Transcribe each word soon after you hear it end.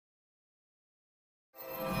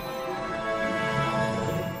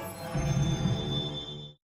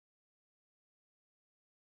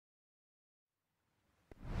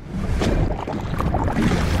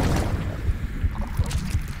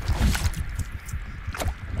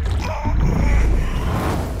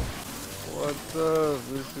What's up?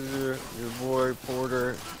 This is your boy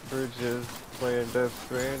Porter Bridges playing Death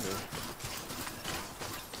Stranding.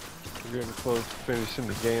 We're getting close to finishing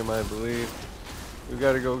the game, I believe. We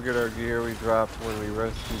gotta go get our gear we dropped when we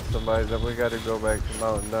rescued somebody. Then we gotta go back to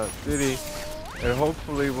Mountain Nut City, and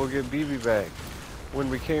hopefully we'll get BB back. When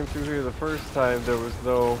we came through here the first time, there was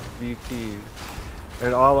no BTs,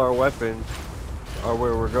 and all our weapons are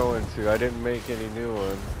where we're going to. I didn't make any new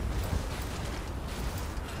ones.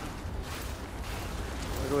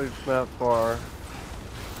 Luckily it's not far.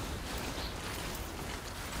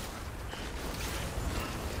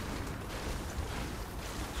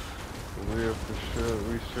 We are for sure,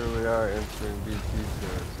 we surely are entering BT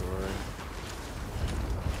territory.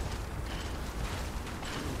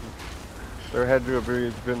 There had to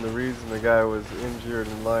have been the reason the guy was injured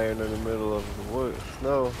and lying in the middle of the woods.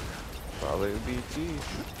 No, probably a BT.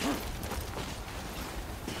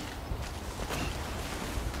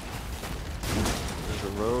 There's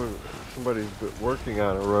a road, somebody's working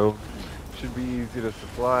on a road. Should be easy to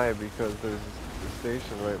supply because there's a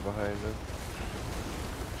station right behind us.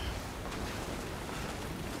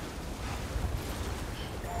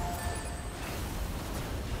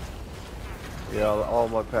 Yeah, all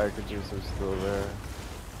my packages are still there.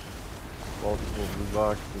 Multiple blue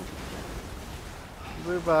boxes.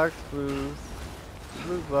 Blue box blues.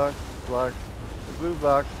 Blue box blocks. Blue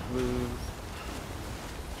box blues.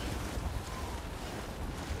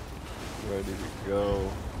 Ready to go.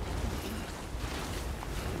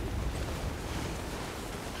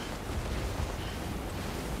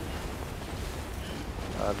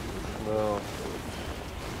 Out of the snow.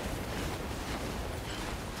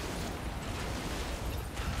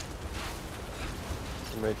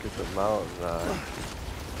 Make it the mountain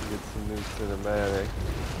get some new cinematic,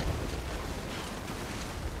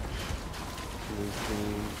 new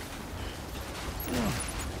scene.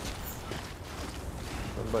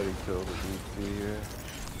 Somebody killed a BT here.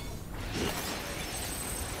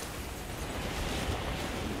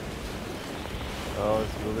 Oh,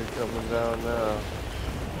 it's really coming down now.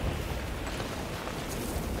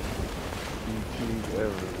 BTs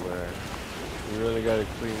everywhere. We really got to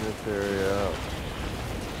clean this area up.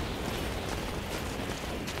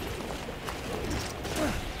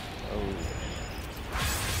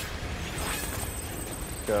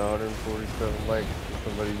 Got 147 likes for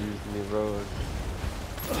somebody using the road.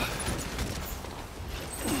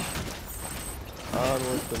 On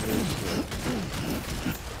with the mission.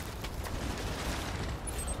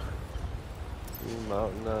 New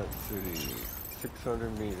Mountain Nut City,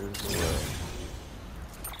 600 meters away.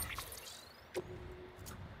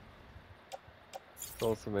 This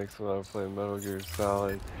also makes me want to play Metal Gear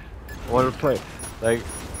Solid. I want to play, like,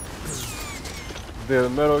 the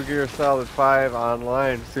Metal Gear Solid 5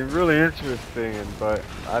 online seemed really interesting, but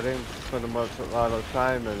I didn't spend a lot of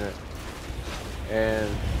time in it.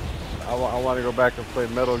 And I want to go back and play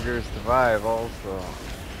Metal Gear Survive also.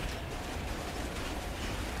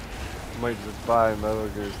 I might just buy Metal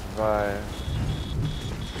Gear Survive.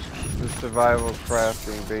 The survival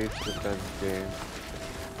crafting based defense game.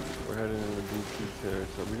 We're heading into BT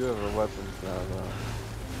territory. We do have our weapons now though.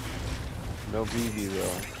 No BB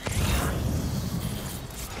though.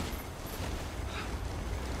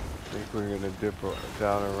 I think we're gonna dip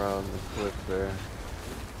down around the cliff there.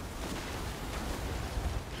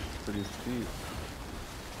 It's pretty steep.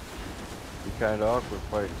 Be kinda awkward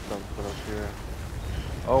fighting something up here.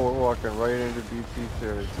 Oh, we're walking right into BT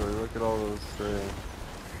territory. Look at all those strands.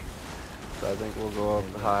 So I think we'll go up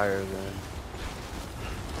higher then.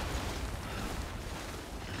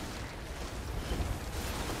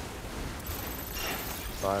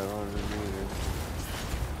 $500 meters.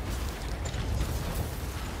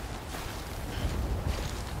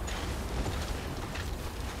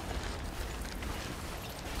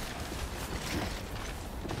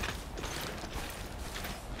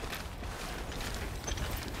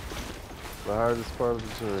 The hardest part of the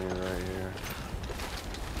journey right here.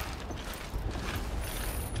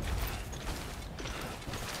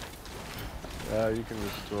 Yeah, you can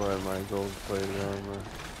destroy my gold-plated armor.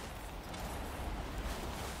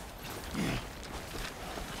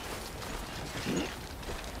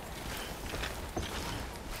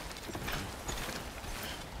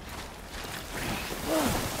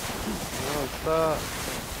 No, stop.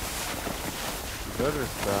 You better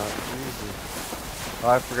stop, Jesus. Oh,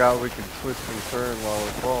 I forgot we can twist and turn while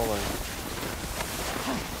we're falling.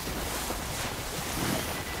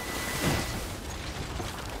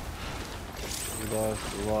 We lost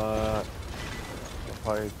a lot of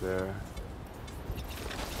height there.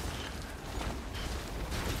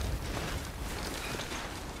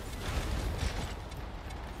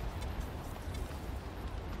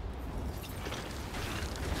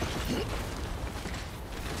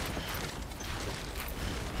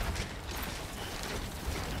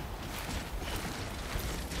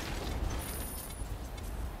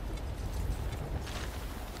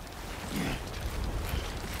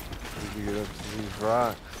 these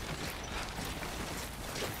rocks.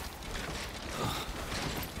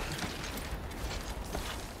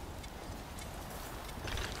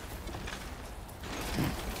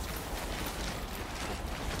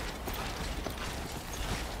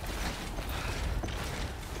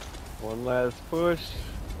 One last push.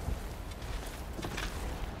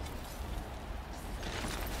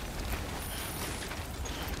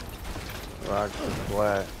 Rocks are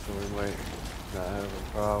flat, so we might not have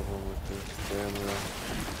a problem with this stamina.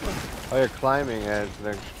 Oh yeah, climbing adds an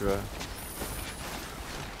extra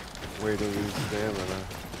way to lose stamina.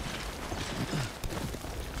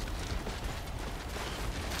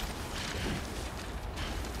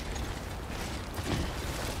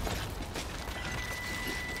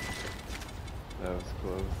 That was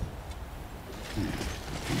close.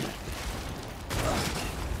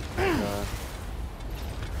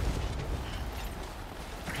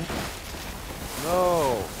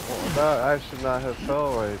 No! Well, that, I should not have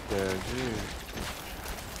fell right there, jeez.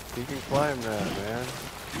 He can climb that, man.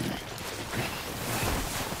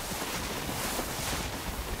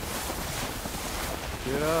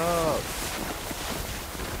 Get up!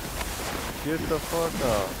 Get the fuck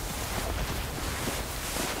up!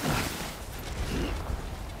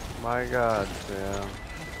 My god, Sam.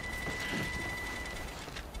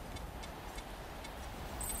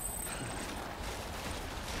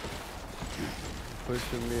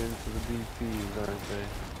 Pushing me into the BTs, aren't they?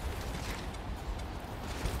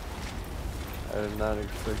 I did not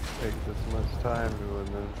expect to take this much time doing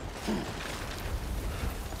this.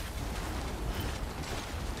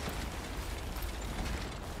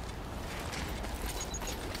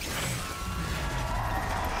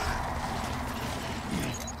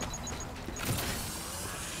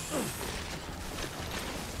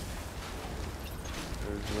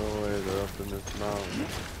 There's no way they're up in this mountain.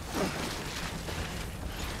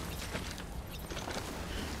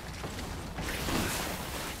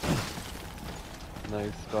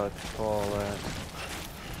 Nice spot to fall at.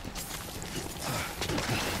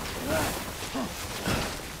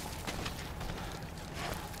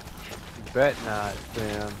 Bet not,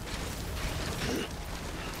 Sam.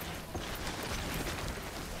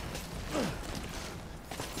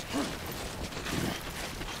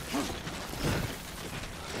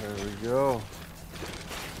 There we go.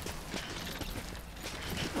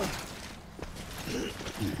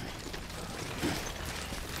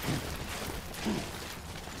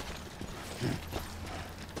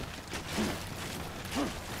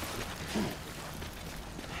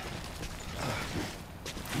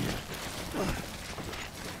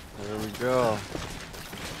 There we go.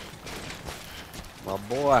 My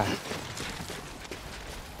boy.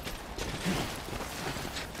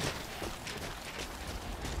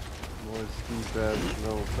 More steep ass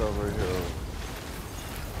snow covered hills.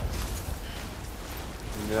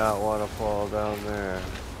 You do not want to fall down there.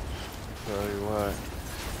 Tell you what,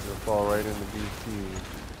 you'll fall right into BT.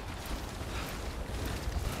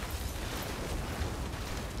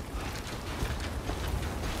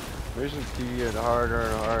 Missions keep getting harder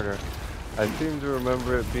and harder. I seem to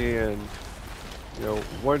remember it being, you know,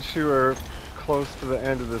 once you were close to the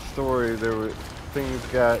end of the story, things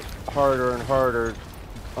got harder and harder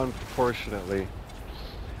unproportionately.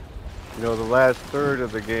 You know, the last third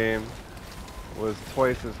of the game was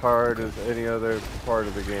twice as hard as any other part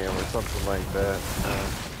of the game, or something like that.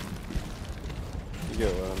 You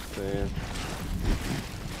get what I'm saying?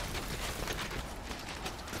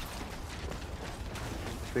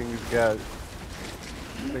 Things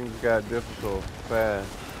got difficult fast.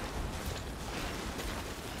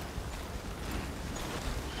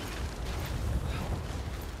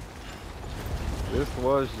 This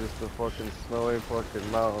was just a fucking snowy fucking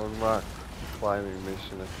mountain rock climbing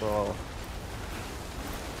mission, that's all.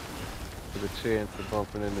 With a chance of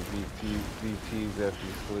bumping into BTs after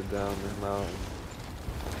you slid down the mountain.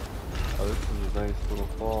 Oh, this is a nice little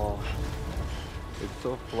fall. It's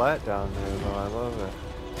so flat down there though, I love it.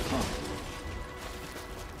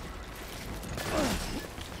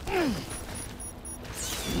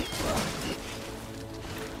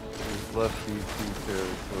 There's left BT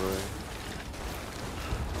territory.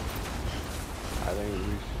 I think we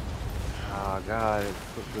should... Oh god,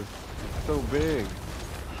 it's so big.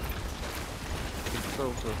 It's so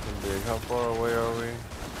fucking big. How far away are we?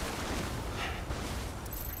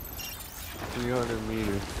 300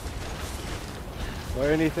 meters. Or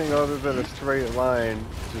anything other than a straight line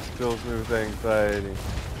just fills me with anxiety.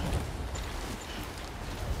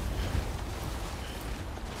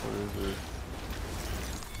 What is this?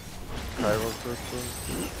 Chiral crystal?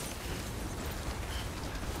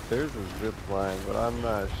 There's a zip line, but I'm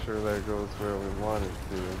not sure that goes where we want it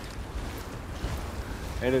to.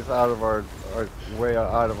 and it's out of our way,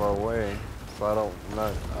 out of our way. So I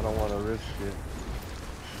don't want to risk it.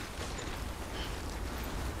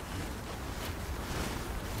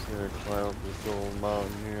 Just gonna climb up this little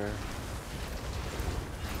mountain here.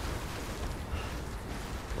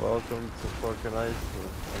 Welcome to fucking Iceland.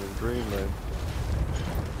 I mean Greenland.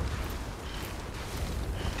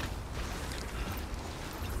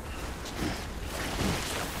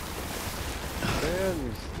 Man,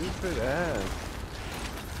 you stupid ass.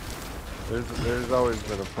 There's always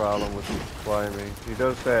been a problem with his climbing. He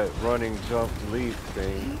does that running, jump, leap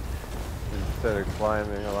thing instead of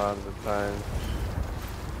climbing a lot of the time.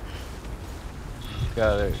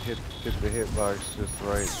 Gotta hit the hitbox just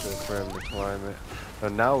right for him to climb it.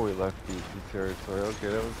 And now we left beachy territory. Okay,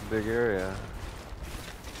 that was a big area.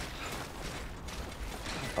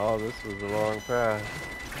 Oh, this was the wrong path.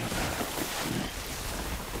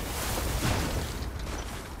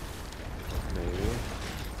 Maybe.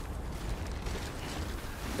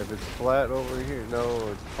 If it's flat over here, no,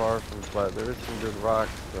 it's far from flat. There is some good rocks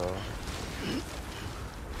though.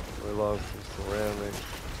 We lost some ceramics.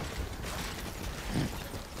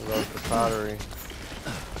 We lost the pottery.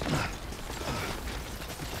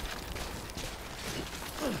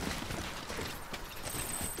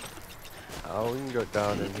 Oh, we can go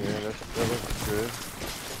down in here. That looks good.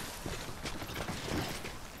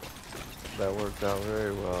 That worked out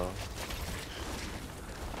very well.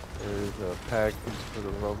 There's a package for the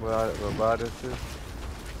roboticist.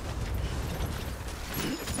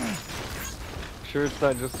 Sure it's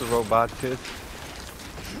not just the robotist.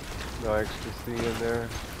 No extra C in there.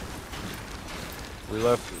 We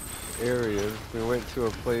left areas. We went to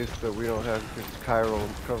a place that we don't have chiral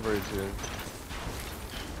coverage in.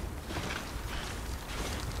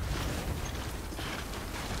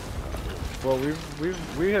 Well,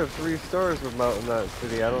 we have 3 stars with Mountain Knot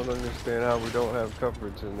City. I don't understand how we don't have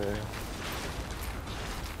coverage in there.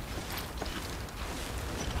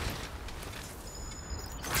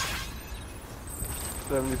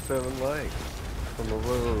 $77 likes from the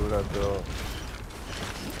road I built.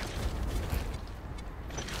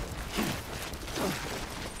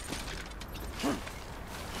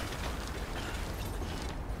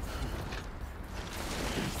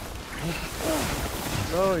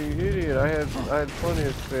 No, you idiot. I had plenty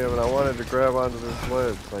of spam and I wanted to grab onto this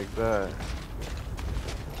ledge like that.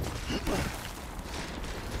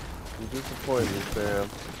 You disappoint me, Sam.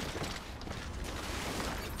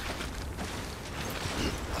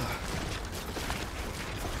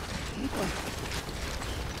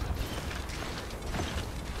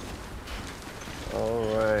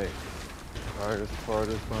 Alright. Hardest part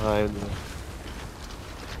is behind us.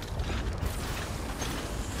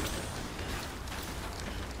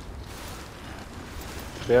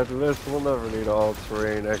 After this, we'll never need an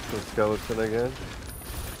all-terrain exoskeleton again.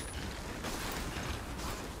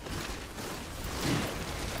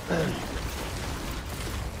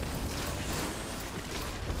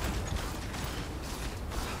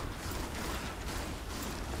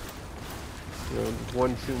 You know,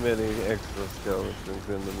 one too many exoskeletons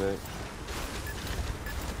in the mix.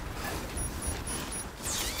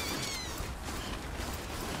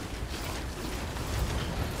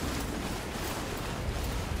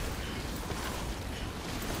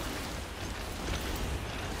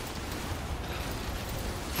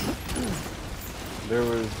 There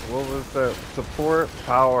was, what was that? Support,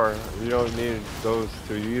 power. You don't need those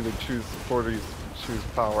two. You either choose support or you choose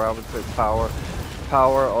power. I would say power.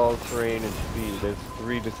 Power, all-terrain, and speed. There's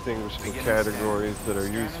 3 distinguishable categories that are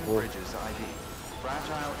useful. Bridges ID.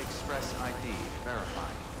 Fragile Express ID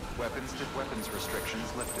verified. Weapons restrictions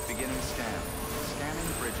lifted. Beginning scan. Scanning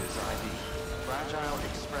Bridges ID. Fragile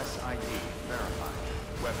Express ID verified.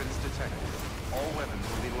 Weapons detected. All weapons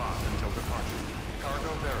will be locked until departure.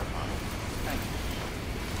 Cargo verified. Thank you.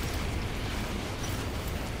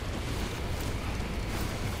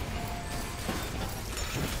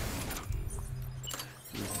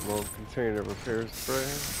 Little container repair spray.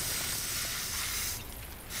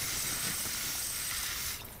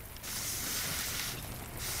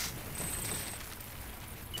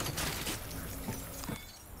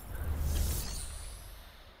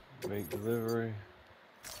 Make delivery.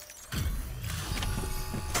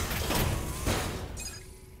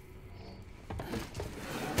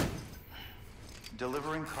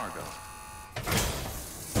 Delivering cargo.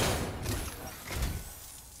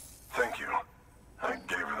 Thank you. I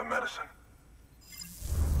gave her the medicine.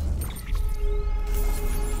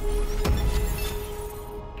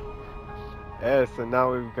 Yes, and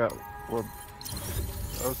now we've got,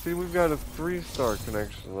 oh see, we've got a 3-star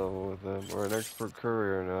connection level with them, or an expert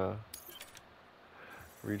courier now.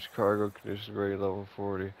 Reach cargo condition rate level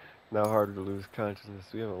 40. Now harder to lose consciousness.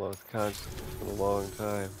 We haven't lost consciousness in a long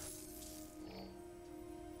time.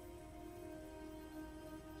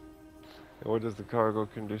 And what does the cargo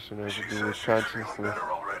condition have to do with She says she's feeling consciousness?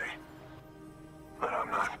 better already. But I'm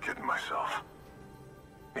not kidding myself.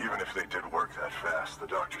 Even if they did work that fast, the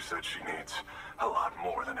doctor said she needs a lot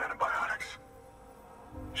more than antibiotics.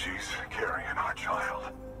 She's carrying our child.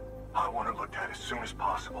 I want her looked at as soon as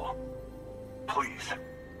possible. Please,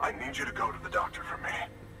 I need you to go to the doctor for me.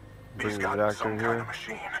 He's Bring the got doctor some here. kind of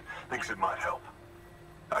machine. Thinks it might help.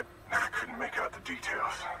 I couldn't make out the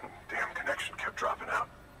details. Damn connection kept dropping out.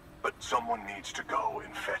 But someone needs to go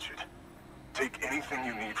and fetch it. Take anything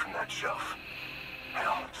you need from that shelf.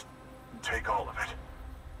 Hell, just take all of it.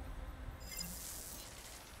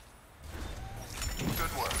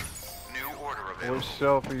 Good work. New order available. What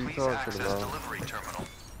shelf are you Please talking access about? delivery terminal.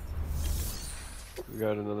 We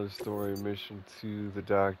got another story mission to the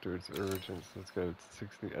doctor. It's urgent. So it's got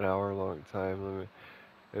an hour long time limit.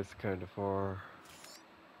 It's kind of far.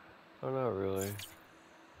 Oh, not really.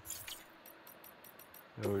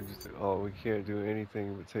 No, we can't do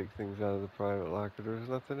anything but take things out of the private locker. There's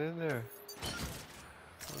nothing in there.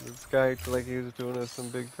 Well, this guy acted like he was doing us some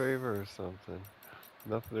big favor or something.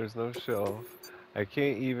 Nothing. There's no shelf. I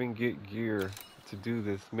can't even get gear to do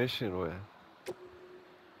this mission with.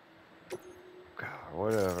 God,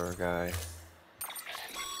 whatever, guy.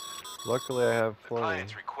 Luckily, I have The plenty.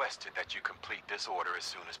 client's requested that you complete this order as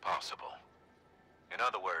soon as possible. In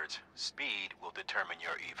other words, speed will determine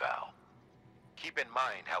your eval. Keep in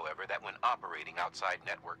mind, however, that when operating outside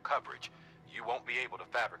network coverage, you won't be able to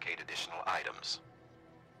fabricate additional items.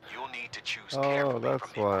 You'll need to choose carefully from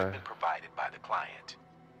That's the why. equipment provided by the client.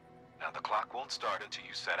 Now, the clock won't start until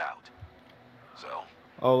you set out. So,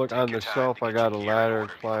 Oh, look, take on your the time shelf to I get got a your gear in ladder,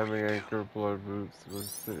 order before climbing you do. anchor, blood boots.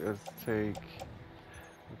 Let's take...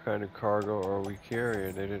 What kind of cargo are we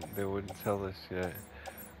carrying? They wouldn't tell us yet.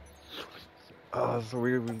 So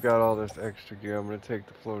we've got all this extra gear. I'm gonna take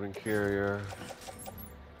the floating carrier.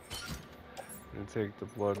 I'm gonna take the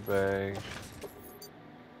blood bag.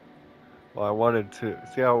 Well, I wanted to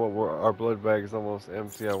see how our blood bag is almost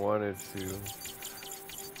empty. I wanted to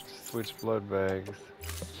switch blood bags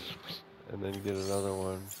and then get another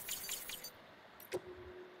one.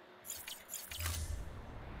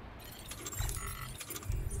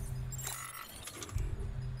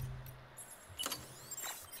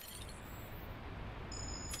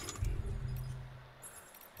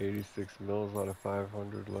 $86 mils out of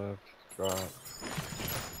 500 left. Drop.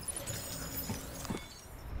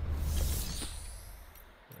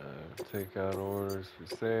 Take out orders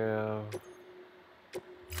for sale.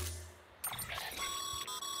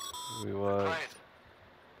 We want...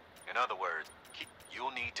 In other words,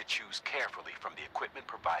 you'll need to choose carefully from the equipment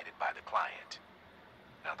provided by the client.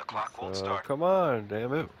 Now, the clock won't start. Come on,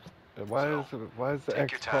 damn it. Why is the Take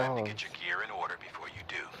X your time to pause? get your gear in order before you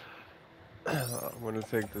do. I'm gonna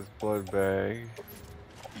take this blood bag.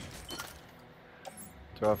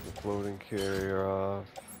 Drop the floating carrier off.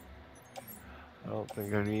 I don't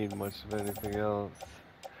think I need much of anything else.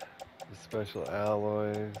 The special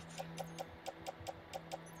alloys,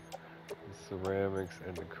 the ceramics,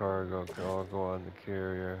 and the cargo can all go on the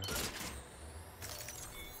carrier.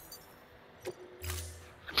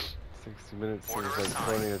 60 minutes seems like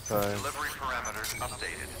plenty of time. Delivery parameters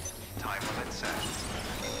updated. Time limit set.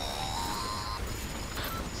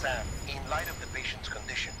 Sam, in light of the patient's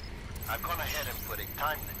condition, I've gone ahead and put a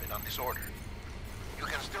time limit on this order. You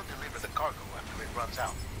can still deliver the cargo after it runs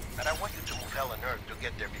out, and I want you to move hell and earth to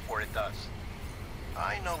get there before it does.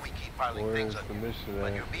 I know we keep piling things on you,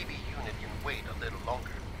 but your BB unit can wait a little longer.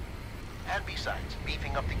 And besides,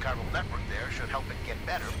 beefing up the chiral network there should help it get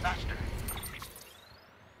better faster.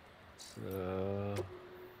 So,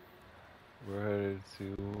 we're headed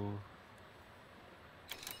to...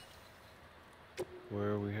 Where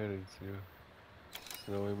are we headed to?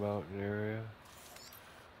 Snowy Mountain area?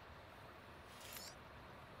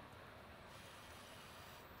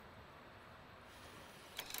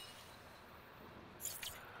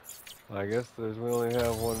 I guess we only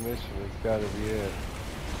have one mission. It's gotta be it.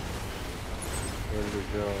 Where did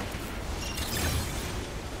it go?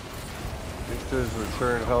 It says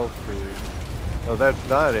return health feed. Oh, that's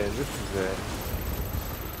not it. This is it.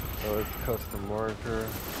 Oh, it's custom marker.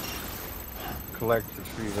 Collect,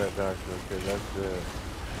 retrieve that doctor. Okay, that's it.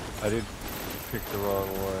 I did pick the wrong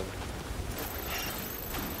one.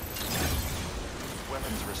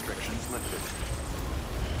 Weapons restrictions lifted.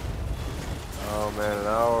 Oh man, an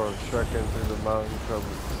hour of trekking through the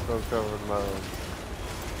snow-covered mountains.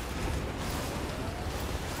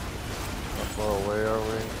 How far away are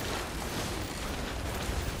we?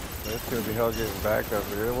 It's gonna be hell getting back up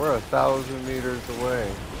here. We're 1,000 meters away.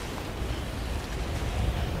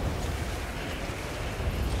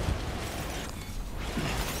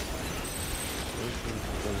 This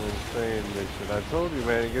is an insane mission. I told you,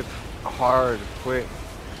 man, it gets hard quick.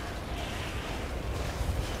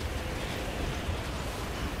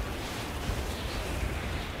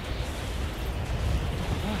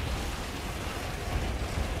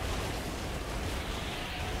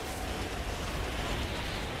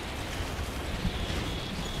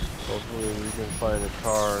 Hopefully we can find a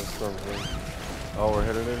car or something. Oh, we're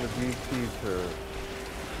headed into BT turret.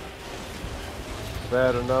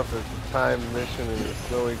 Bad enough it's a timed mission in the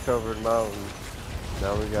snowy covered mountains.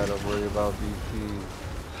 Now we gotta worry about BT.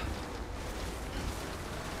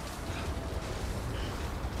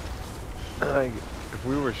 If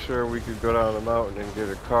we were sure we could go down the mountain and get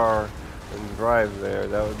a car and drive there,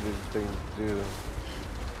 that would be the thing to do.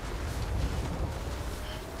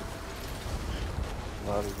 A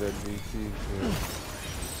lot of dead BTs here.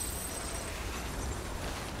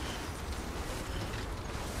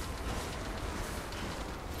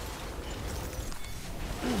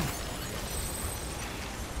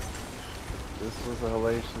 This was a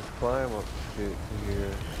hellacious climb up to get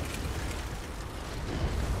here.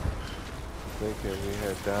 Thinking we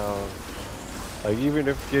head down. Like, even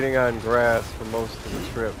if getting on grass for most of the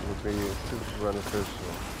trip would be super beneficial.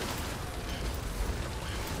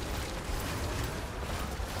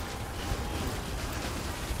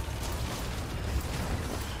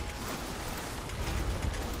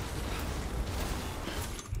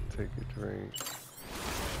 Take a drink.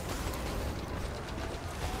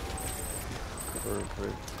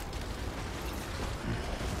 Perfect.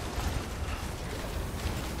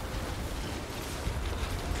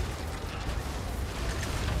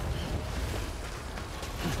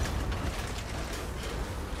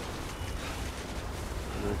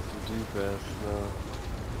 Too fast now.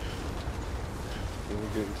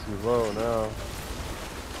 We're getting too low now.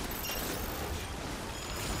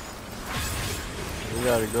 We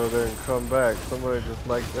gotta go there and come back. Somebody just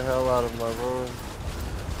liked the hell out of my road.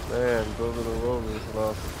 Man, building a road is an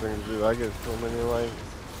awesome thing to do. I get so many likes.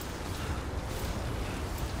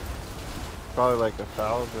 Probably like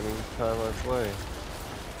 1,000 each time I play.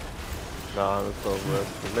 Nah, that's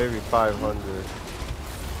overestimated. Maybe 500.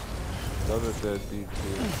 Another dead BT.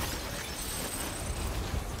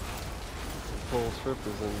 The whole strip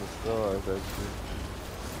is in the snow, I bet you.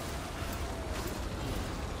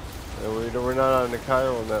 And we're not on the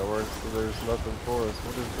chiral network, so there's nothing for us.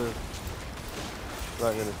 What is this?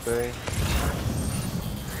 Not gonna say.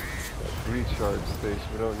 Recharge station.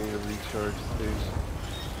 We don't need a recharge station.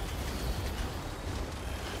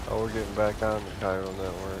 Oh, we're getting back on the chiral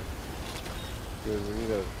network. Good, we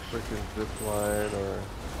need a freaking zip line or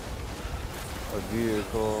a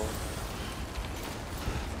vehicle.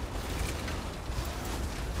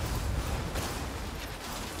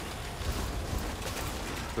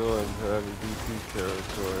 Still in heavy BT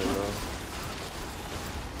territory though.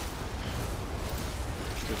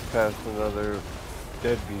 Just past another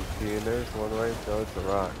dead BT, and there's one right there. Oh, it's a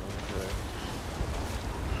rock. Okay.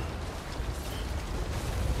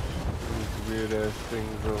 These weird ass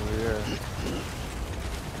things over here.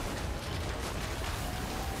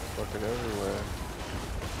 Fucking everywhere.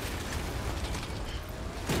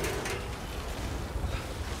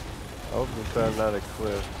 I hope this time not a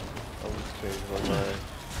cliff. I'll just change my mind.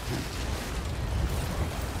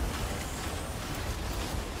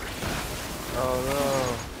 Oh no.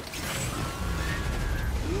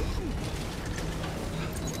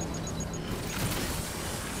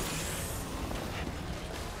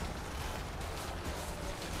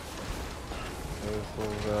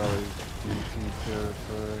 Coastal Valley, DT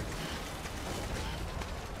territory.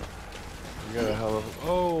 We got a hell of a,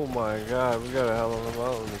 oh my god, we got a hell of a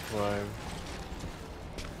mountain to climb.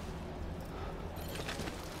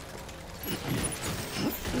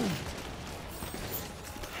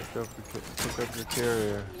 Pick up the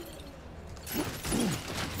carrier.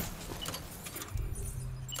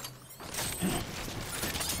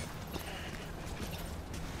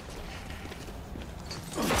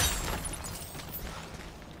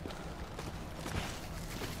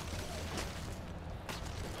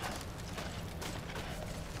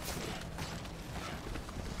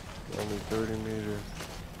 Only 30 meters.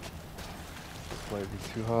 This might be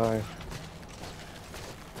too high.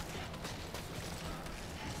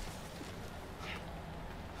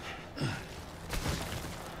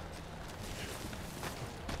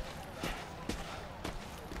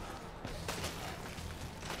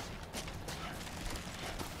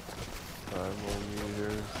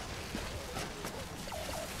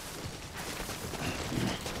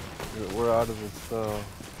 we're out of the snow.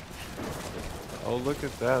 Oh, look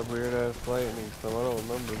at that weird ass lightning storm. I don't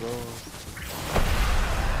remember those.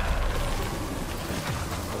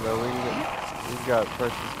 And then we got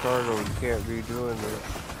precious cargo. We can't be doing it.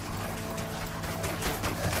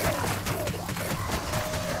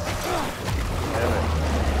 Damn it.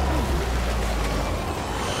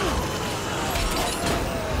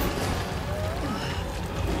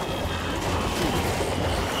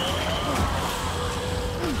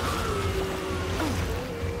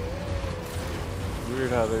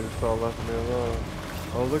 Weird how they just all left me alone.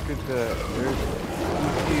 Oh, look at that. There's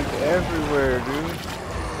BTs everywhere, dude.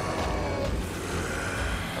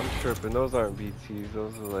 I'm tripping. Those aren't BTs.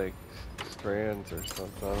 Those are like strands or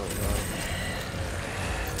something. I don't know.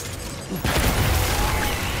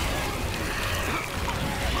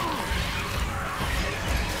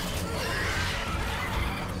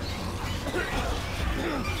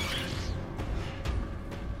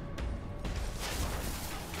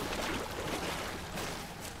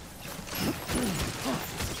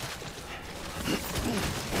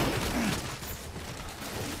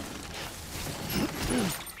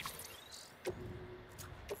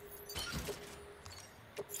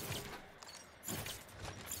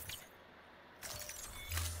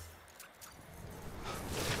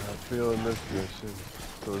 Feeling this mission.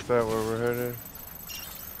 So is that where we're headed?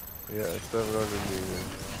 Yeah, 700 meters.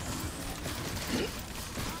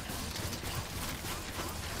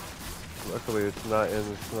 Luckily it's not in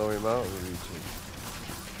the snowy mountain region.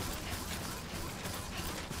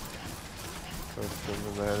 Custom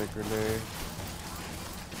pneumatic grenade.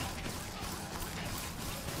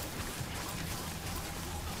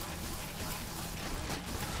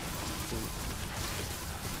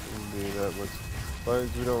 Didn't need that much. As long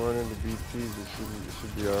as we don't run into BTs, it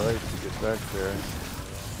should be alright to get back there.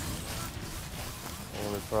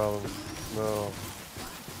 Only problem is the snow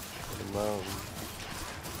on the mountain.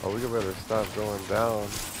 Oh, we better stop going down.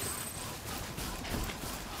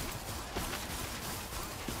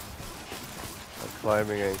 Our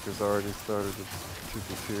climbing anchor's already started to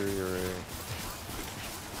deteriorate.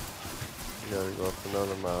 We gotta go up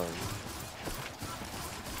another mountain.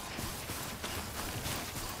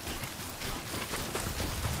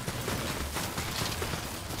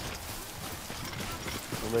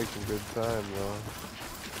 Making good time though.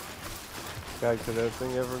 God, could that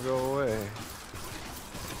thing ever go away?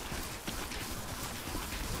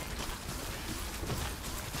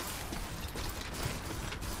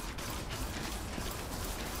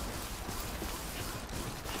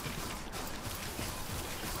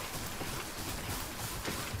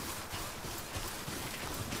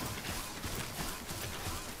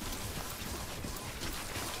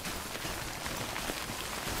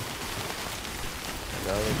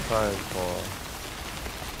 Time fall.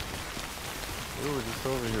 We were just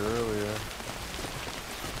over here earlier.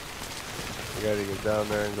 We gotta get down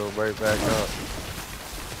there and go right back up.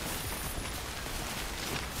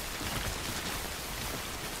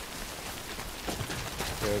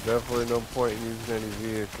 Yeah, definitely no point in using any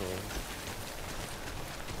vehicle.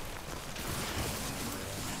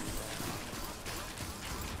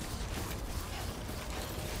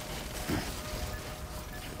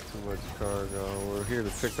 Cargo. We're here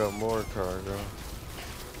to pick up more cargo.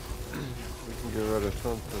 We can get rid of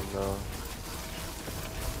something now.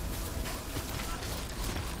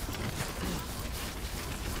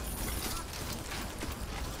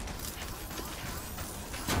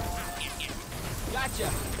 Gotcha.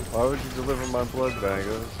 Why would you deliver my blood bag?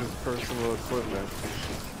 That was just personal equipment.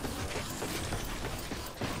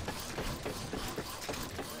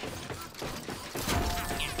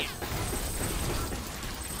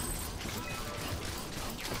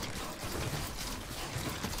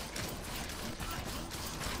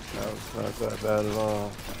 Not that bad at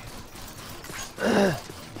all.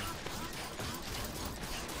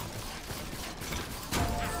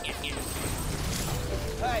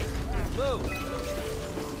 Hey, move.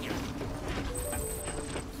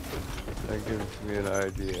 That gives me an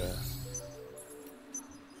idea.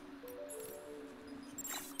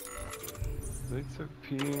 They took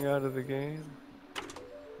peeing out of the game?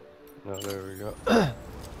 No, there we go.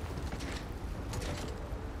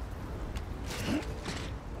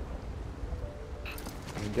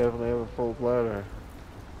 Definitely have a full bladder.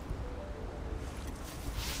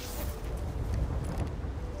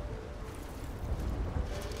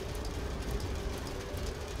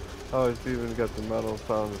 Oh, it's even got the metal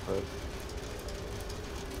sound effects.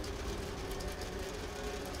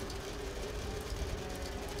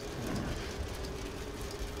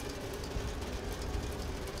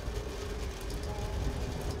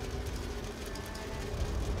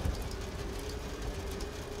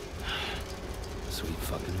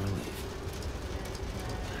 fucking room.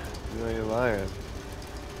 You know you're lying.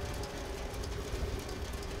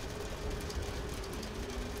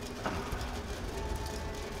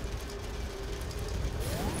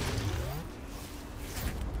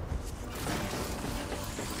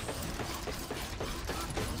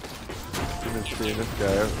 Didn't see this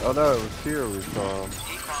guy. Oh no, it was here we saw him.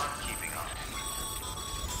 Keep on keeping on.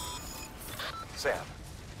 Sam,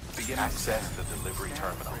 access the delivery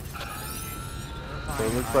terminal. So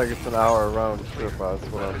it looks like it's an hour round trip, that's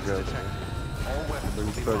what I'm guessing. All weapons But will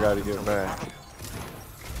we be still locked gotta get until back. the-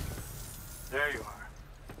 There you are.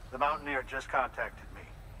 The Mountaineer just contacted me.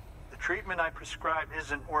 The treatment I prescribed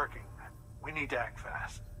isn't working. We need to act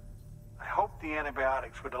fast. I hoped the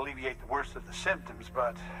antibiotics would alleviate the worst of the symptoms,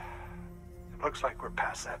 but it looks like we're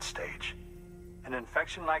past that stage. An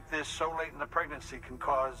infection like this so late in the pregnancy can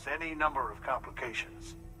cause any number of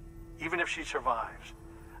complications. Even if she survives,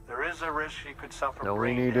 there is a risk she could suffer Now we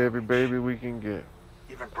brain need damage, every baby we can get.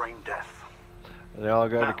 even brain death. And they all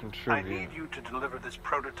gotta Now, I contribute. need you to deliver this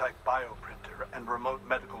prototype bioprinter and remote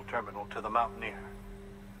medical terminal to the Mountaineer.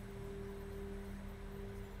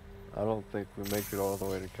 I don't think we make it all the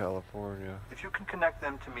way to California. If you can connect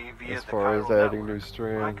them to me via As the far as chiral adding new network, I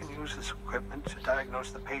strands. can use this equipment to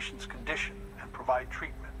diagnose the patient's condition and provide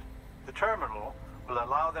treatment. The terminal will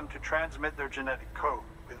allow them to transmit their genetic code,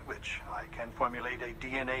 with which I can formulate a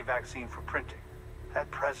DNA vaccine for printing. At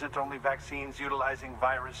present, only vaccines utilizing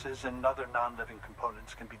viruses and other non-living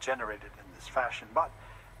components can be generated in this fashion, but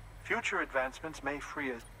future advancements may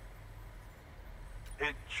free us.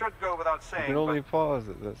 It should go without You saying, can only but pause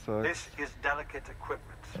it, that sucks. this is delicate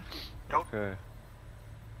equipment. Don't. Okay.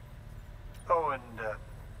 Oh, and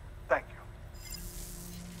thank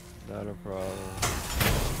you. Not a problem.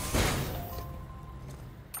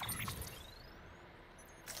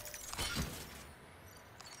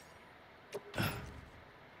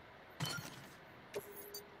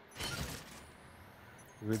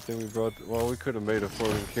 Good thing we brought, well, we could have made a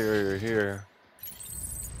floating carrier here.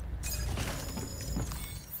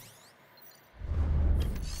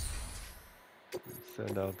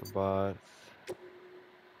 Send out the bots.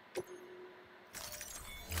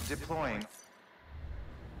 Deploying.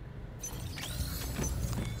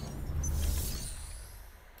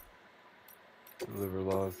 Deliver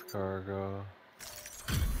lost cargo.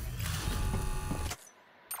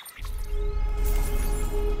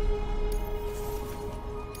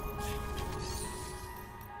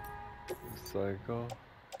 Recycle.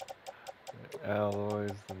 The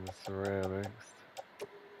alloys and the ceramics.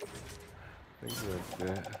 I think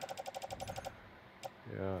that's it.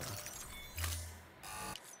 Yeah.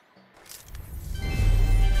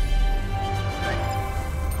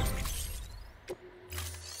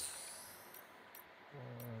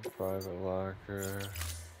 Private locker.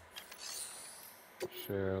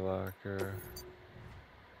 Share locker.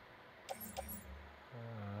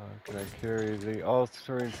 Can I carry the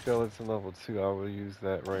all-terrain skeleton level 2? I will use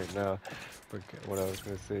that right now. But what I was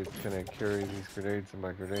going to say is, can I carry these grenades in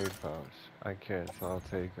my grenade pouch? I can, so I'll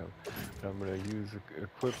take them. And I'm going to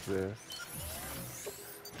equip this.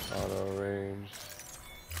 Auto range.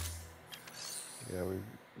 Yeah, we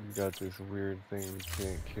got this weird thing we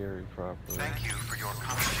can't carry properly. Thank you for your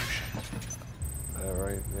contribution.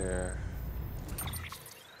 Right there.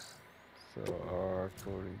 So our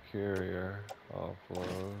floating carrier,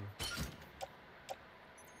 offload.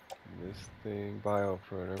 This thing,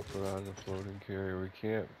 bioprinter, put on the floating carrier. We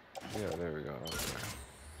can't, yeah, there we go. Okay.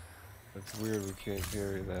 That's weird, we can't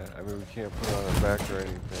carry that. I mean, we can't put it on our back or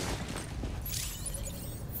anything.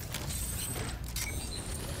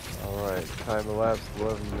 Alright, time elapsed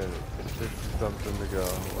 11 minutes. 50 something to go.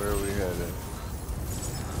 Where are we headed?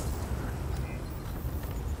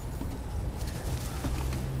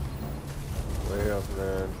 Way up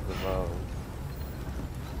there into the mountains.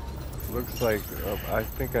 Looks like, I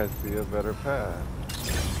think I see a better path.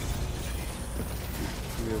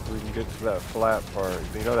 See if we can get to that flat part.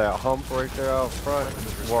 You know that hump right there out front?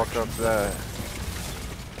 Just walk up that.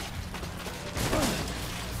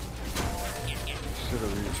 Should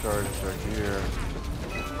have recharged our gear.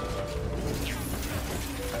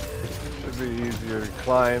 Should be easier to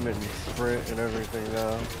climb and sprint and everything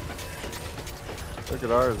now. Look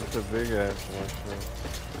at ours, it's a big ass mushroom.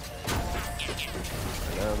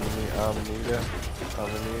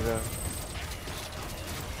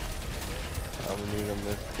 Amanita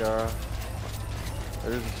Mascara.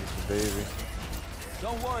 There's just a baby.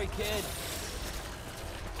 Don't worry, kid.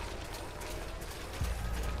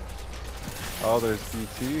 Oh, there's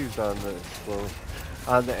BTs on the slope.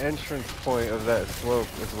 On the entrance point of that slope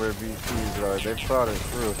is where BTs are. They've thought it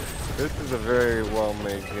through. This is a very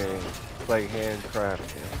well-made game. It's like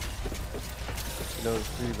handcrafted. You don't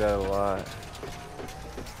see that a lot.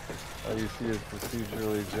 All you see is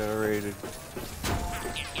procedurally generated,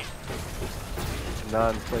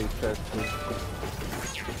 non-play tested.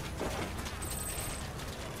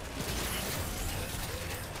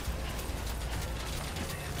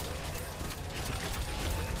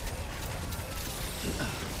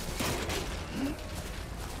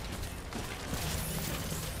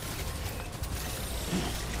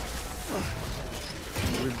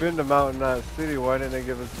 We've been to Mountain Knot City, why didn't they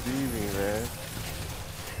give us DV, man?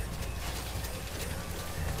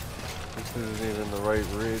 This isn't even the right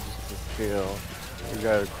ridge to scale. We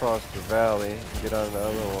gotta cross the valley and get on the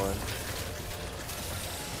other one.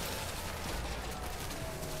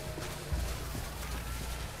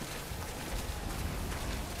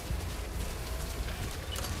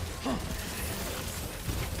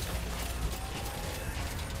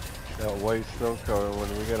 That white snow cover, when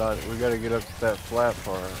we get on, we gotta get up to that flat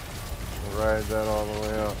part and ride that all the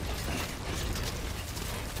way up.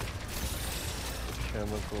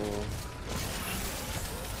 Chemical.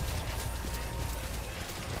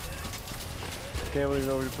 Can't believe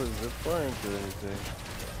nobody put zip line to anything.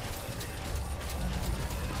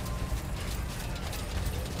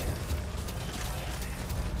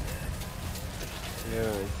 Yeah,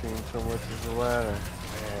 they seen so much as a ladder.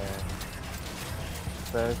 Man.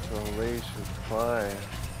 That's a lacious climb.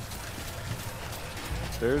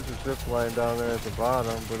 There's a zip line down there at the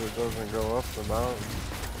bottom, but it doesn't go up the mountain.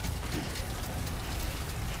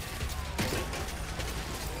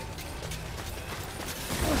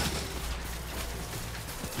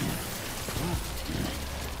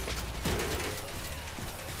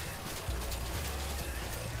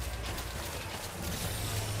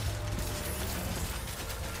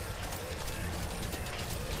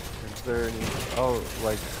 Is there any, oh,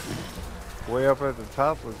 like, way up at the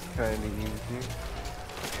top was kind of easy.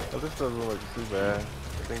 Oh, this doesn't look too bad.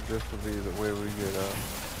 I think this will be the way we get up.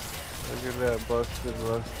 Look at that busted,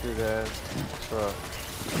 rusted ass truck.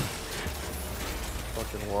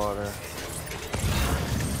 Fucking water.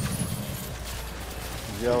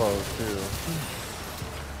 Yellow too.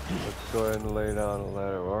 Let's go ahead and lay down a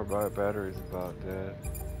ladder. Our battery's about dead.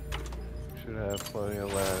 Should have plenty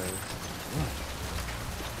of ladders.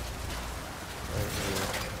 Right here.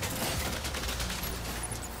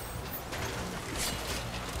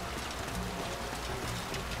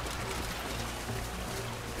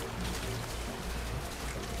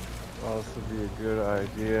 Also be a good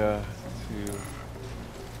idea to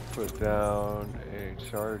put down a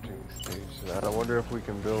charging station. I wonder if we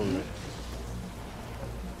can build it.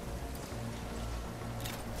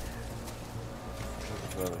 This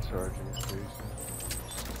is not a charging station.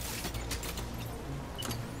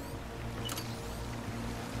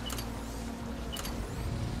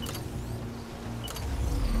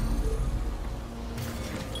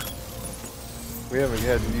 We haven't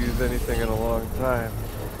had to use anything in a long time.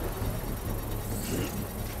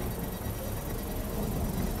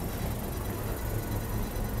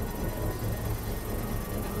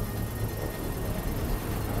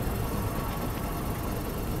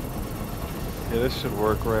 Yeah, this should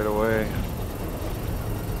work right away.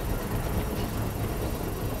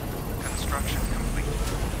 Construction complete.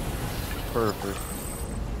 Perfect.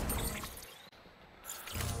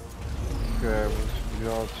 Okay, we should be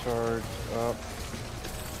all charged up.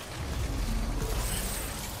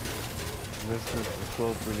 This is the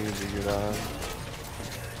slope we need to get on.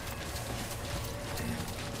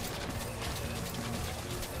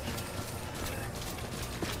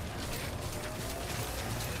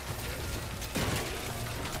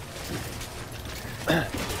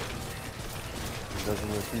 It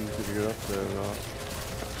doesn't look easy to get up there at all.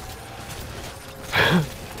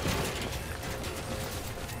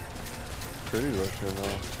 Pretty looking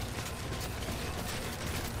though.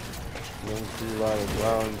 You don't see a lot of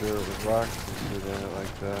brown dirt with rocks and shit in it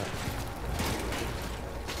like that.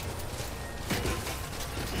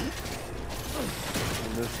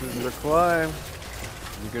 And this is the climb.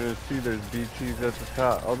 You're gonna see there's BTs at the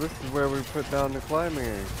top. Oh, this is where we put down the climbing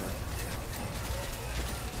anchor.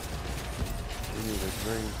 We need a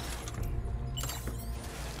drink.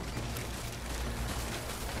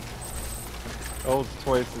 Oh, it's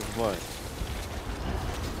twice as much.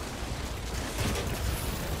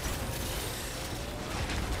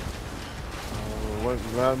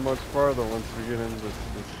 Not much farther once we get into the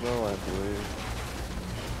snow, I believe.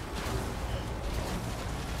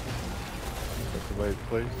 That's the right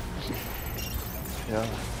place. Yeah.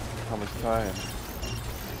 How much time?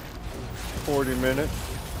 40 minutes.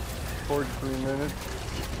 43 minutes.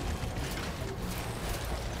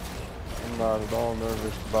 I'm not at all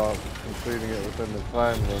nervous about completing it within the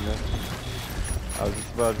time limit. I was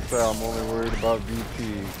just about to say I'm only worried about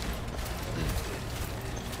BT.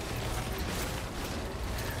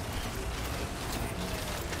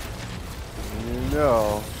 You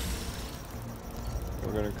know,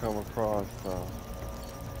 we're gonna come across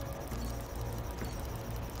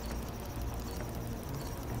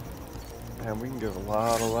and we can give a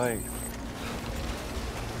lot of light.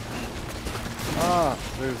 Ah,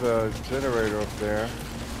 there's a generator up there.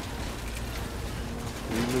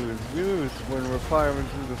 We lose when we're climbing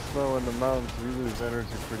through the snow in the mountains. We lose energy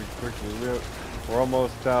pretty quickly. We're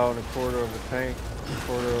almost down a quarter of the tank, a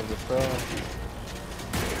quarter of the cell,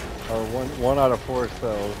 or one out of 4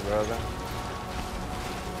 cells rather,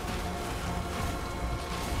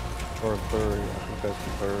 or a third. I think that's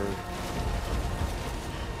the third.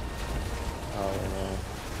 I don't know.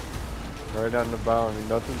 Right on the boundary.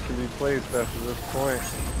 Nothing can be placed after this point.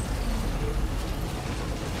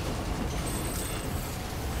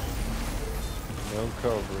 No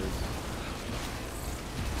coverage.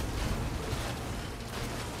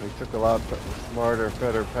 We took a lot smarter,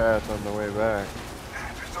 better path on the way back.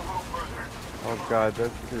 Just a little further. Oh god,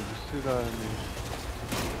 that scared the shit out of me.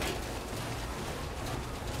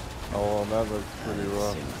 Oh well, that looks pretty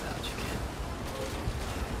rough.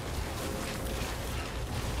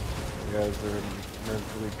 You guys are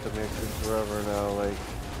mentally connected forever now, like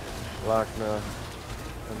Lakna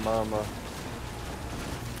and Mama.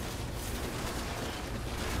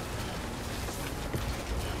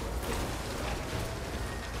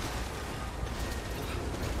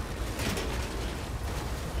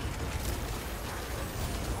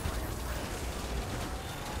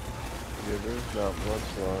 Yeah, there's not much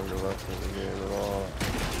longer left in the game at all.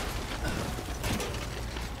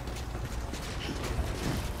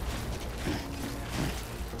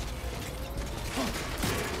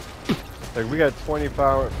 Like we got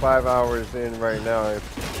 25 hours in right now.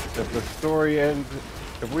 If the story ends,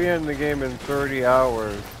 if we end the game in 30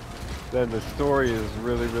 hours, then the story is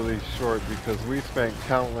really, really short because we spent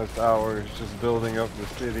countless hours just building up the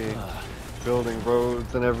city, building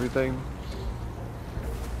roads and everything.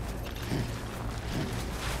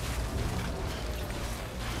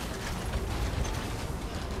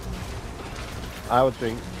 I would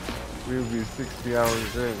think we would be 60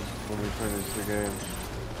 hours in when we finish the game.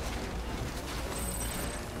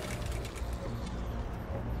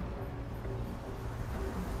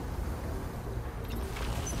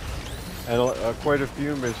 And quite a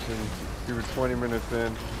few missions. We were 20 minutes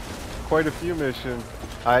in. Quite a few missions.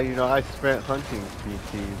 I spent hunting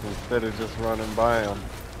PTs instead of just running by them.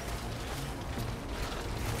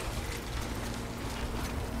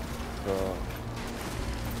 So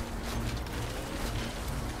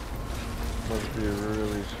must be a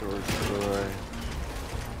really short story.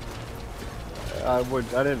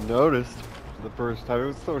 I didn't notice the first time. It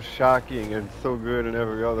was so shocking and so good in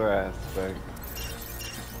every other aspect.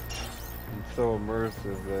 And so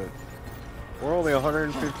immersive that we're only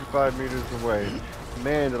 155 meters away.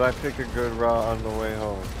 Man, did I pick a good route on the way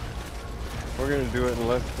home. We're gonna do it in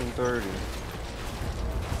less than 30.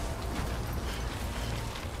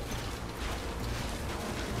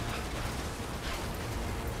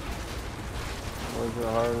 Wasn't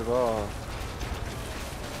hard at all.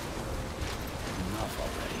 Enough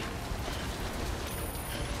already.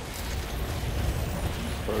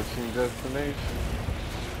 Approaching destination.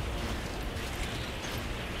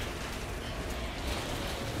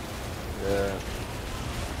 Yeah.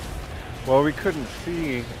 Well, we couldn't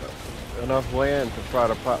see enough land to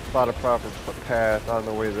plot a proper path on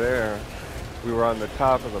the way there. We were on the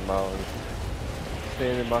top of the mountain,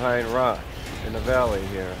 standing behind rocks in the valley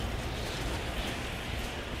here.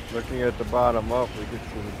 Looking at the bottom up, we could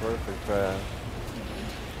see the perfect path.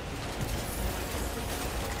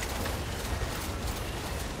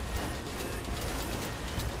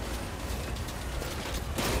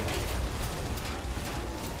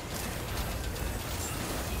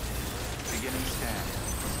 Beginning scan.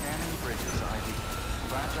 Scanning bridges ID.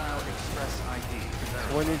 Fragile Express ID.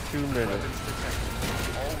 verified. 22 minutes. Weapons detected.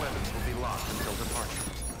 All weapons will be locked until departure.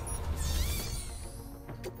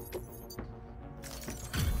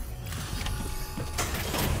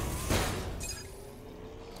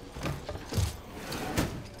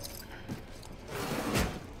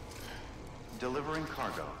 Delivering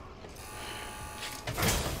cargo.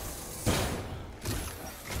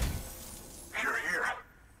 You're here.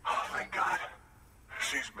 Oh, thank God.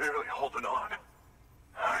 She's barely holding on.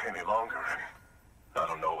 Any longer, and I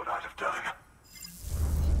don't know what I'd have done.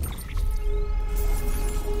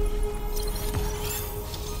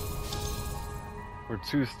 We're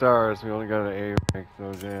 2 stars. We only got an A rank,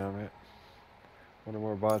 though. Damn it. One of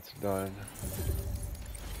more bots are done.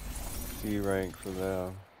 C rank for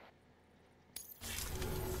them.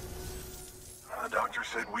 The doctor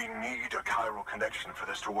said we need a chiral connection for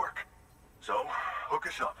this to work. So, hook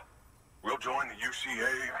us up. We'll join the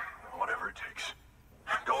UCA, whatever it takes.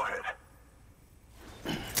 Go ahead.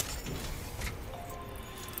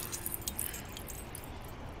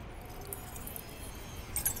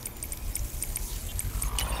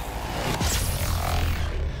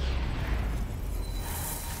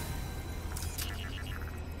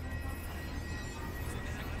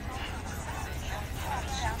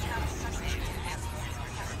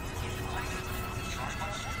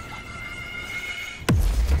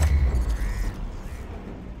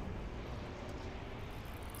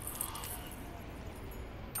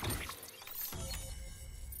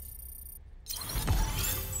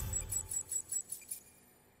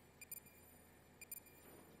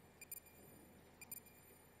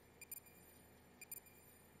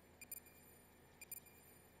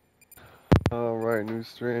 Alright, new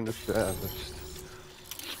strand established.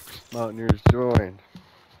 Mountaineers joined.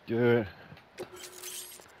 Good.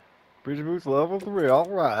 Bridge boots level 3,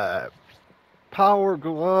 alright. Power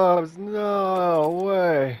gloves, no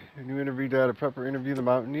way. New interview data prepper interview the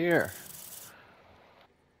Mountaineer.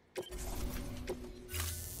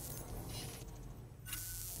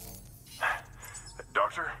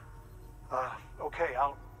 Doctor? Okay,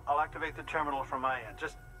 I'll activate the terminal from my end.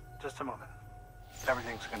 Just a moment.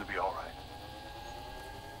 Everything's going to be all right.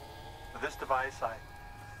 With this device,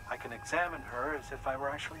 I can examine her as if I were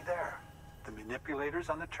actually there. The manipulators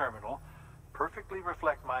on the terminal perfectly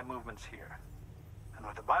reflect my movements here. And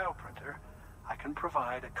with the bioprinter, I can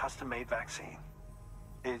provide a custom-made vaccine.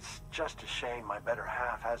 It's just a shame my better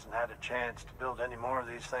half hasn't had a chance to build any more of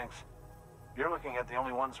these things. You're looking at the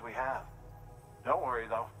only ones we have. Don't worry,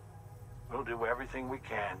 though. We'll do everything we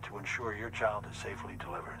can to ensure your child is safely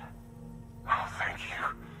delivered. Oh, thank you.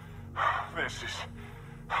 This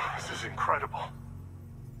is incredible.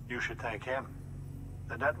 You should thank him.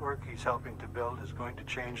 The network he's helping to build is going to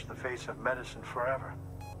change the face of medicine forever.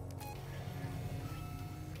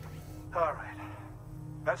 All right.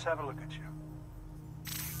 Let's have a look at you.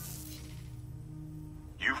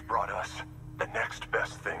 You've brought us the next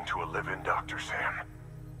best thing to a live-in Dr. Sam.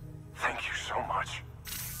 Thank you so much.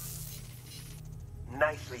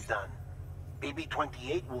 Nicely done.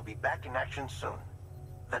 BB-28 will be back in action soon.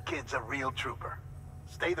 The kid's a real trooper.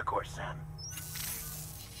 Stay the course, Sam.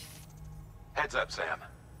 Heads up, Sam.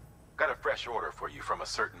 Got a fresh order for you from a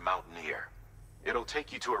certain Mountaineer. It'll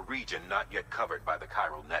take you to a region not yet covered by the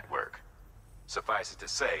chiral network. Suffice it to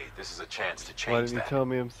say, this is a chance to change Why didn't that. he tell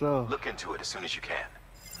me himself? Look into it as soon as you can.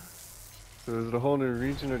 So is it a whole new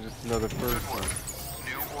region or just another person?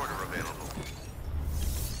 New order available.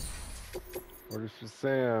 Orders for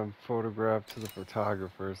Sam, photograph to the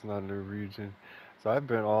photographer. It's not a new region. So I've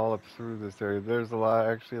been all up through this area. There's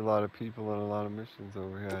actually a lot of people and a lot of missions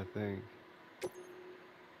over here, I think.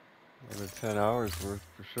 Another 10 hours worth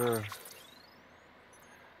for sure.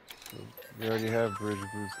 So we already have Bridge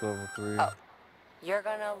Boost level 3. Oh, you're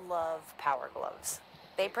gonna love power gloves.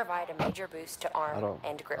 They provide a major boost to arm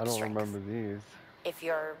and grip I don't strength. remember these. If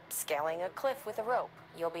you're scaling a cliff with a rope,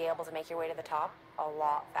 you'll be able to make your way to the top a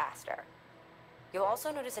lot faster. You'll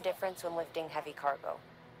also notice a difference when lifting heavy cargo.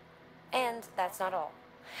 And that's not all.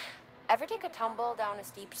 Ever take a tumble down a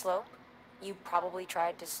steep slope? You probably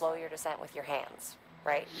tried to slow your descent with your hands,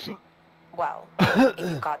 right? Well, if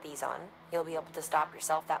you've got these on, you'll be able to stop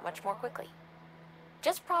yourself that much more quickly.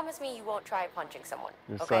 Just promise me you won't try punching someone,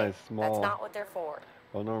 Your okay? size small. That's not what they're for.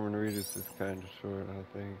 Well, Norman Reedus is kind of short,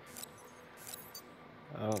 I think.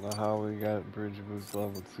 I don't know how we got Bridge Boost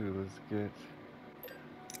level 2. Let's get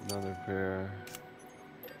another pair.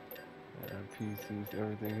 PCs,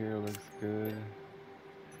 everything here looks good.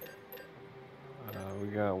 We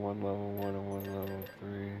got one level 1 and one level 3.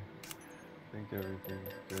 I think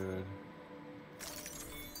everything's good.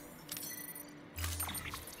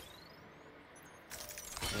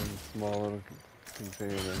 And a small little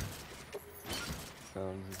container.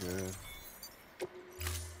 Sounds good.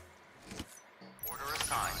 Order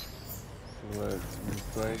assigned. So let's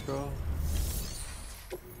recycle.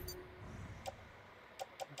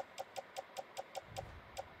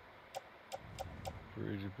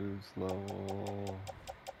 Bridge boost level.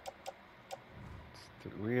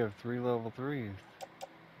 We have 3 level 3s.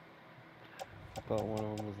 I thought one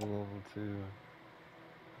of them was a level 2.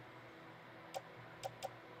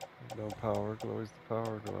 No power glow is the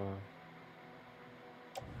power glow.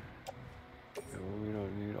 And we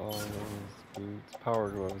don't need all those boots. Power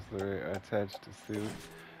gloves, they're attached to suit.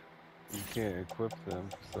 You can't equip them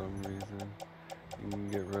for some reason. You can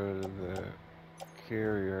get rid of the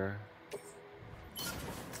carrier. We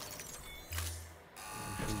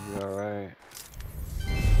should be alright.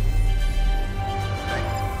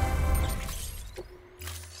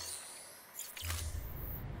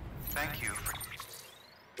 Thank you for...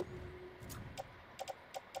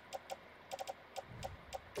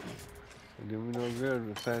 It did me no good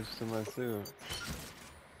attached to my suit.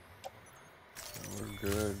 We're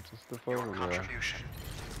good. Just the your photograph. contribution.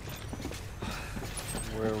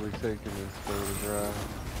 Where are we taking this photograph?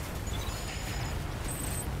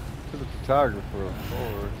 To the photographer, of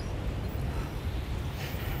course.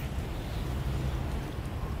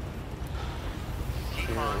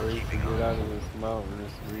 Can't wait to get out of this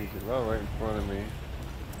mountainous region. Oh, right in front of me.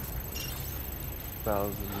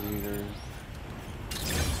 1,000 meters.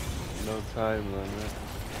 No time limit.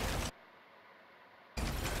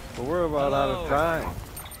 But we're about out of time.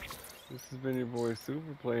 This has been your boy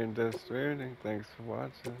Super playing Death Stranding. Thanks for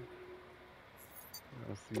watching.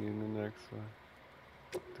 I'll see you in the next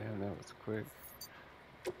one. Damn, that was quick.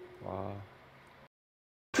 Wow.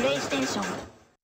 PlayStation